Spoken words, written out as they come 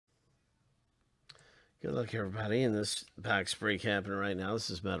Good luck, everybody, in this box break happening right now. This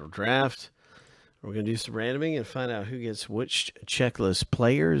is Metal Draft. We're going to do some randoming and find out who gets which checklist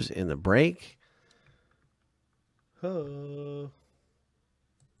players in the break. Oh.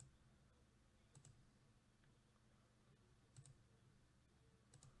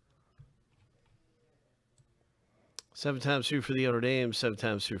 Seven times through for the Notre Dame, 7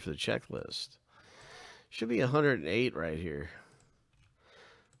 times through for the checklist. Should be 108 right here.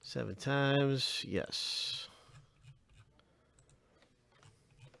 7 times, yes.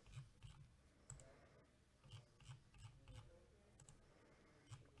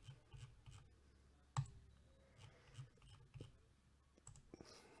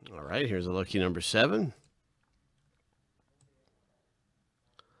 All right, here's a lucky number 7.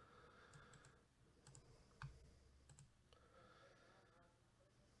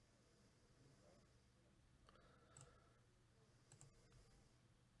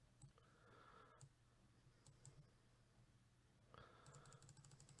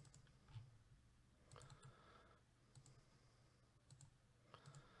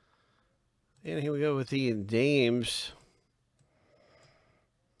 And here we go with the Dames.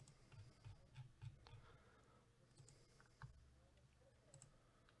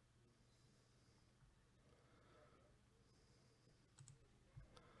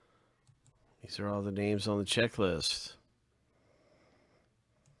 These are all the names on the checklist.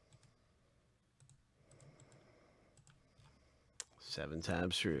 Seven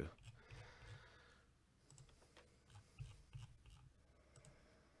times through.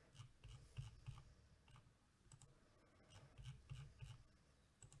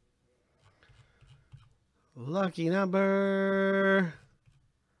 Lucky number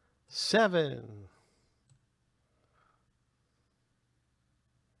 7.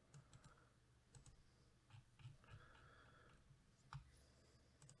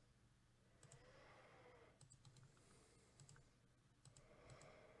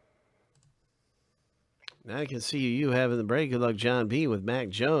 Now I can see you having the break. Good luck, John B. with Mac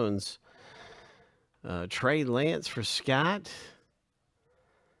Jones. Trey Lance for Scott.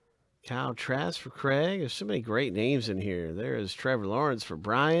 Kyle Trask for Craig. There's so many great names in here. There is Trevor Lawrence for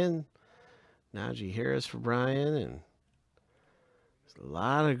Brian. Najee Harris for Brian. And there's a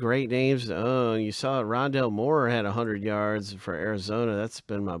lot of great names to own. You saw it. Rondell Moore had 100 yards for Arizona. That's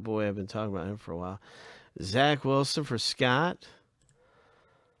been my boy. I've been talking about him for a while. Zach Wilson for Scott.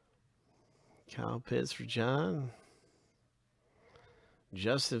 Kyle Pitts for John.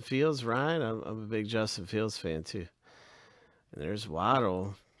 Justin Fields, Ryan. I'm a big Justin Fields fan, too. And there's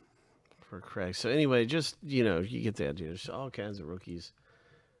Waddle for Craig. So anyway, just, you get the idea. There's all kinds of rookies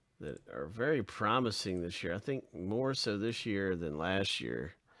that are very promising this year. I think more so this year than last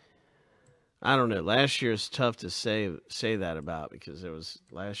year. I don't know. Last year is tough to say that about because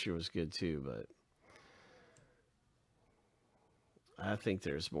last year was good too, but I think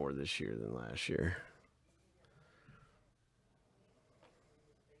there's more this year than last year.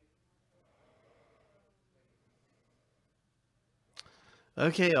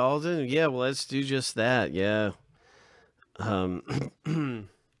 Okay, Alden. Yeah, well, let's do just that. Yeah. Yeah,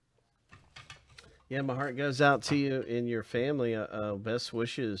 my heart goes out to you and your family. Best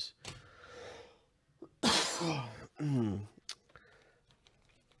wishes.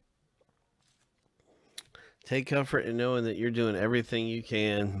 Take comfort in knowing that you're doing everything you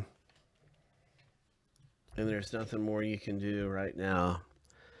can, and there's nothing more you can do right now.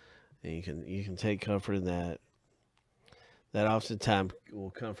 And you can take comfort in that. That oftentimes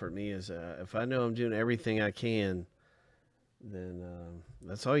will comfort me is if I know I'm doing everything I can, then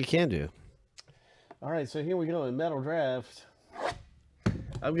that's all you can do. All right, so here we go in Metal Draft.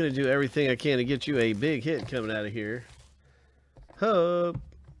 I'm going to do everything I can to get you a big hit coming out of here. Hope.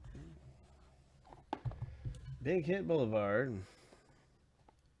 Big Hit Boulevard.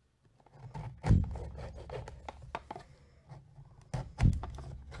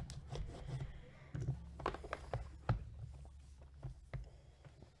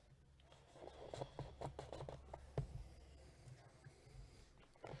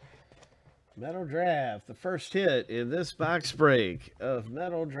 Metal Draft. The first hit in this box break of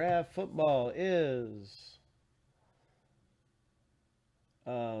Metal Draft football is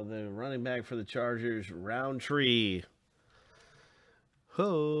the running back for the Chargers, Roundtree.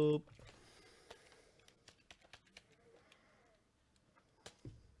 Hope.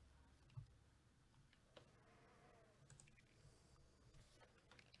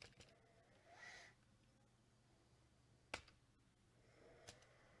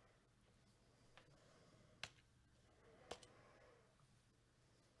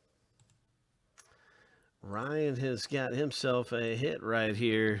 Ryan has got himself a hit right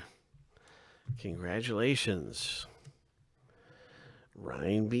here. Congratulations,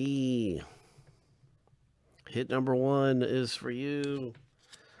 Ryan B. Hit number 1 is for you,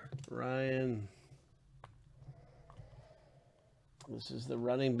 Ryan. This is the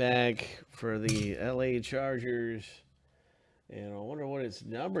running back for the LA Chargers. And I wonder what it's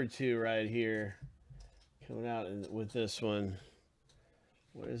number 2 right here. Coming out with this one.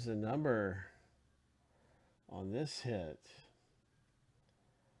 What is the number on this hit?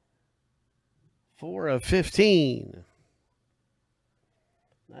 4 of 15.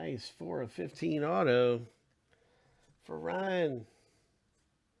 Nice 4 of 15 auto for Ryan.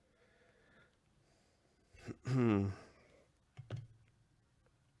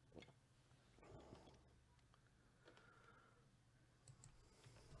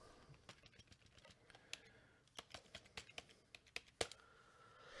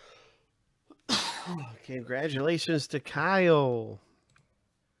 Congratulations to Kyle.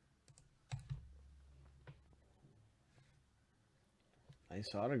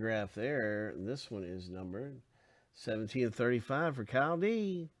 Nice autograph there. This one is numbered 1735 for Kyle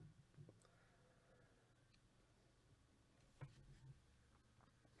D.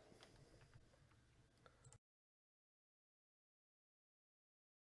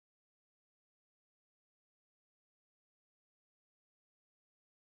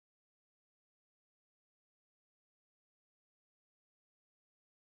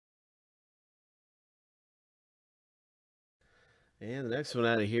 And the next one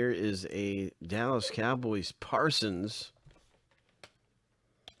out of here is a Dallas Cowboys Parsons.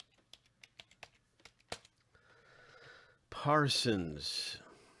 Parsons.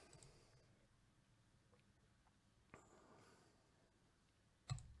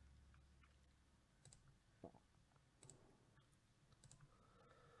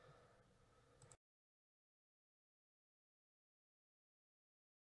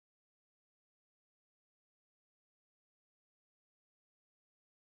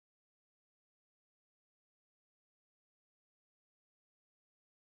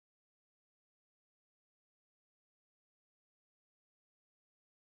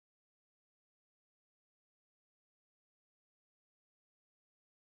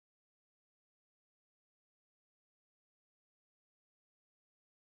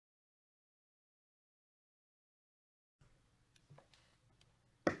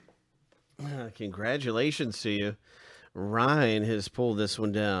 Congratulations to you. Ryan has pulled this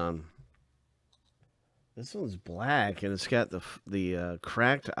one down. This one's black, and it's got the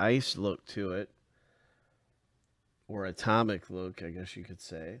cracked ice look to it. Or atomic look, I guess you could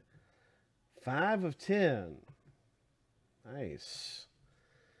say. 5 of 10. Nice.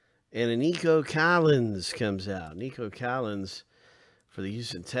 And a Nico Collins comes out. Nico Collins for the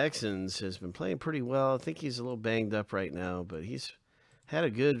Houston Texans has been playing pretty well. I think he's a little banged up right now, but he's had a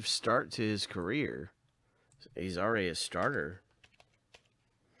good start to his career. He's already a starter.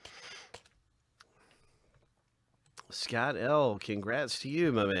 Scott L., congrats to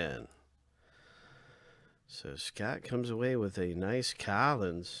you, my man. So Scott comes away with a nice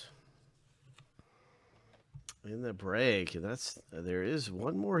Collins in the break. And there is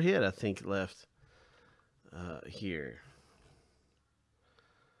one more hit, I think, left here.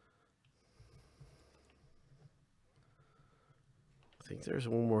 I think there's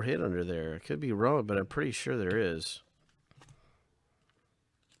one more hit under there. I could be wrong, but I'm pretty sure there is.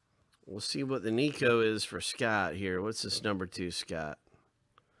 We'll see what the Nico is for Scott here. What's this number 2, Scott?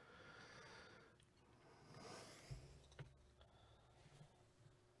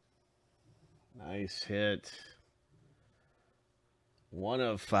 Nice hit. 1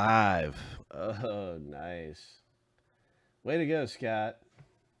 of 5. Oh, nice. Way to go, Scott.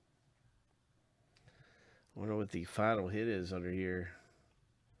 I wonder what the final hit is under here.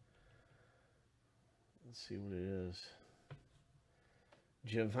 Let's see what it is.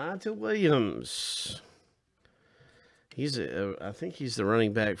 Javonte Williams. I think he's the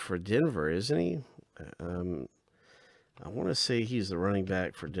running back for Denver, isn't he? I want to say he's the running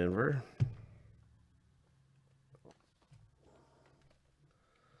back for Denver.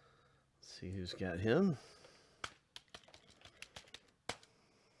 Let's see who's got him.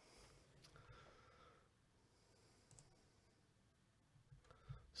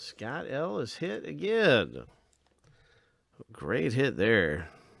 Scott L. is hit again. Great hit there.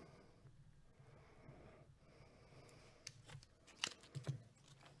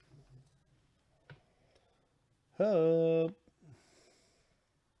 Up.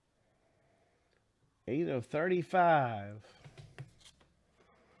 8 of 35.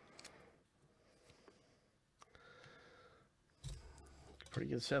 Pretty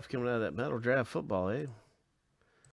good stuff coming out of that Metal Draft Football, eh?